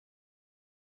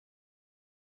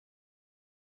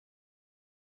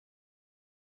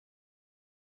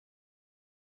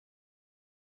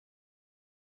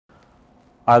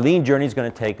Our lean journey is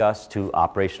going to take us to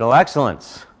operational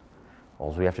excellence.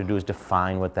 All we have to do is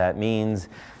define what that means.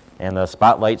 And the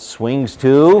spotlight swings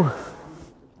to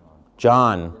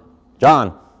John.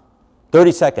 John,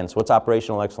 30 seconds. What's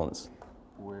operational excellence?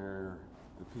 Where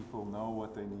the people know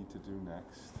what they need to do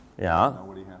next. Yeah.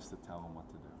 Nobody has to tell them what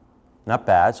to do. Not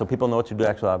bad. So people know what to do.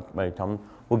 Actually, I'll tell them.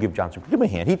 We'll give John some. Give him a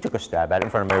hand. He took a stab at it in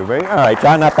front of everybody. All right,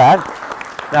 John, not bad.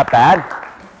 Not bad.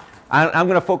 I'm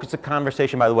going to focus the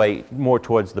conversation, by the way, more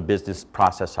towards the business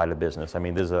process side of business. I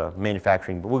mean, there's a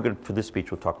manufacturing, but we're going to, for this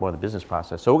speech, we'll talk more on the business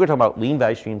process. So we're going to talk about lean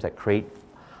value streams that create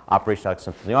operational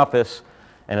excellence in the office.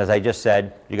 And as I just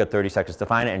said, you got 30 seconds to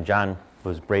find it, and John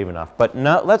was brave enough. But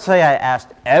now, let's say I asked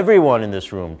everyone in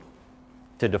this room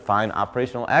to define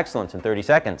operational excellence in 30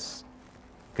 seconds.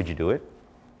 Could you do it?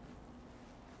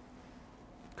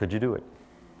 Could you do it?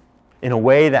 In a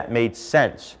way that made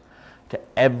sense to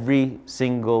every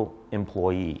single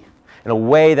employee, in a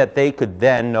way that they could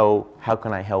then know, how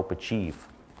can I help achieve?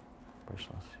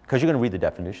 Because you're going to read the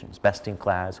definitions: best in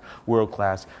class, world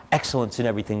class, excellence in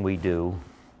everything we do.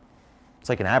 It's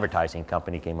like an advertising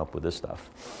company came up with this stuff,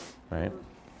 right?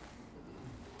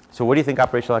 So what do you think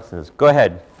operational excellence is? Go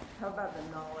ahead. How about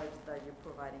the knowledge that you're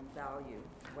providing value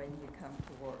when you come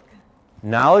to work?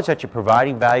 Knowledge that you're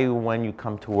providing value when you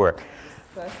come to work.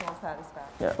 Personal satisfaction.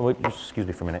 Yeah, well, just excuse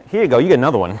me for a minute. Here you go. You get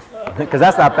another one, because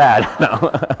that's not bad. No,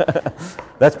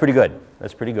 that's pretty good.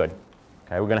 That's pretty good.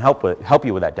 Okay, we're going to help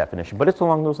you with that definition, but it's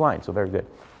along those lines, so very good.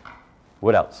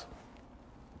 What else?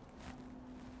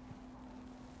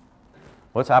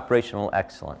 What's operational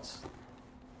excellence?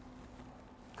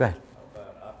 Go ahead. How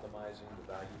about optimizing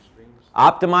the value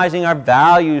streams? Optimizing our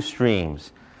value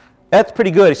streams. That's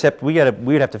pretty good, except we'd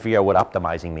have to figure out what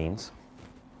optimizing means.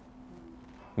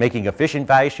 Making efficient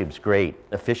value streams, great.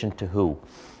 Efficient to who?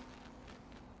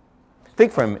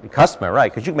 Think from a customer, right?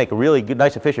 Because you can make a really good,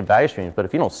 nice, efficient value streams, but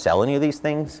if you don't sell any of these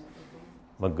things,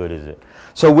 what good is it?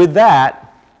 So with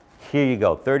that, here you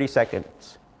go, 30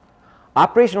 seconds.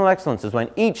 Operational excellence is when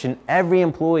each and every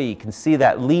employee can see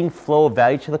that lean flow of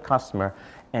value to the customer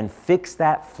and fix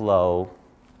that flow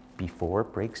before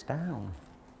it breaks down.